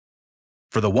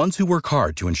For the ones who work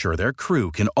hard to ensure their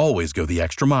crew can always go the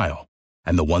extra mile,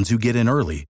 and the ones who get in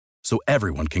early so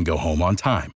everyone can go home on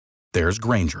time, there's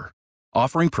Grainger,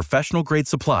 offering professional-grade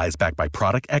supplies backed by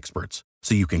product experts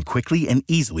so you can quickly and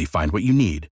easily find what you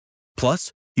need.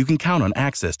 Plus, you can count on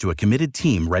access to a committed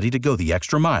team ready to go the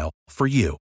extra mile for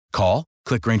you. Call,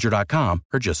 click Grainger.com,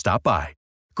 or just stop by.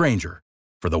 Grainger,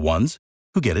 for the ones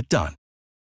who get it done.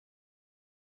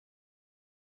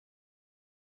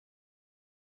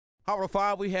 Hour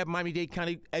 5, we have Miami-Dade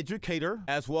County educator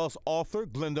as well as author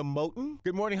Glenda Moton.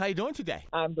 Good morning. How are you doing today?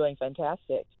 I'm doing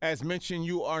fantastic. As mentioned,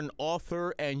 you are an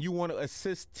author and you want to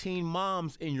assist teen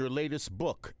moms in your latest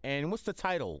book. And what's the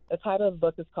title? The title of the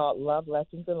book is called Love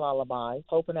Lessons and Lullabies,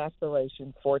 Hope and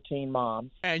Aspirations for Teen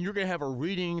Moms. And you're going to have a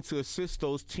reading to assist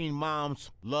those teen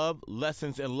moms. Love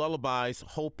Lessons and Lullabies,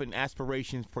 Hope and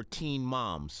Aspirations for Teen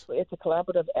Moms. It's a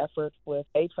collaborative effort with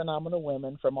 8 phenomenal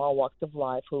women from all walks of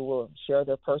life who will share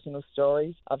their personal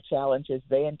stories of challenges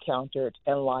they encountered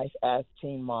in life as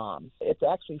teen moms. It's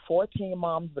actually for teen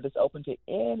moms, but it's open to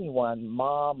anyone,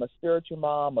 mom, a spiritual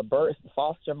mom, a birth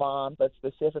foster mom, but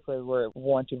specifically we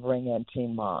want to bring in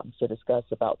teen moms to discuss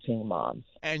about teen moms.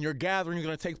 And your gathering is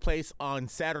going to take place on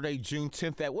Saturday, June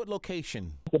 10th. At what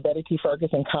location? The Betty T.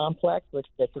 Ferguson Complex, which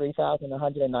is at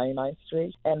 3199th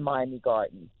Street and Miami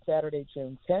Gardens. Saturday,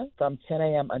 June 10th from 10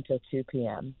 a.m. until 2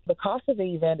 p.m. The cost of the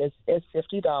event is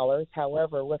 $50.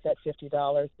 However, with that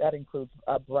 $50, that includes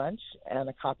a brunch and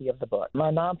a copy of the book. My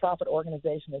nonprofit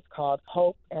organization is called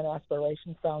Hope and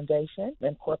Aspirations Foundation,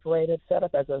 incorporated, set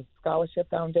up as a scholarship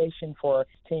foundation for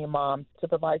teen moms to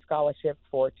provide scholarships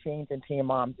for teens and teen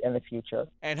moms in the future.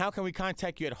 And how can we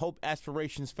contact you at Hope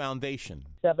Aspirations Foundation?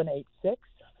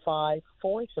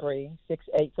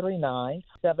 786-543-6839,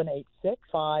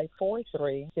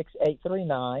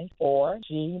 786-543-6839, or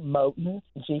gmoton,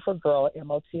 G for girl,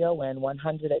 MOTON,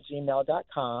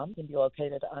 100@gmail.com. It can be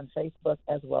located on Facebook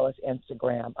as well as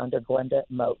Instagram under Glenda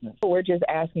Moton. We're just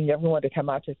asking everyone to come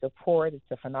out to support. It's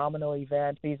a phenomenal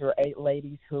event. These are 8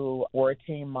 ladies who were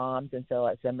teen moms, and so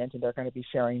as I mentioned, they're going to be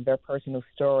sharing their personal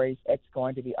stories. It's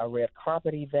going to be a red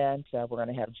carpet event. We're going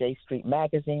to have J Street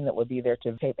Magazine that will be there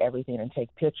to tape everything and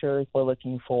take pictures. We're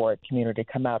looking for a community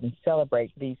to come out and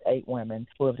celebrate these 8 women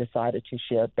who have decided to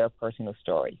share their personal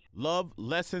stories. Love,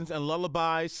 Lessons, and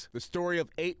Lullabies, the story of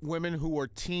 8 women who were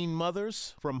teen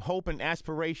mothers. From Hope and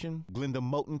Aspiration, Glenda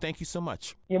Moton, thank you so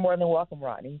much. You're more than welcome,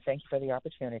 Rodney. Thank you for the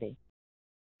opportunity.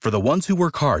 For the ones who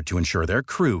work hard to ensure their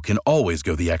crew can always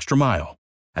go the extra mile,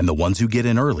 and the ones who get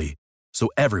in early so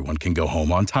everyone can go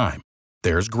home on time,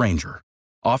 there's Grainger,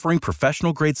 offering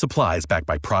professional-grade supplies backed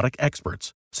by product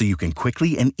experts so you can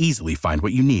quickly and easily find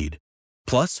what you need.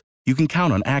 Plus, you can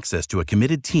count on access to a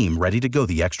committed team ready to go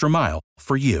the extra mile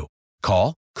for you.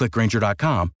 Call, click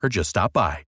Grainger.com, or just stop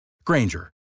by.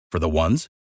 Grainger, for the ones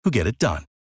who get it done.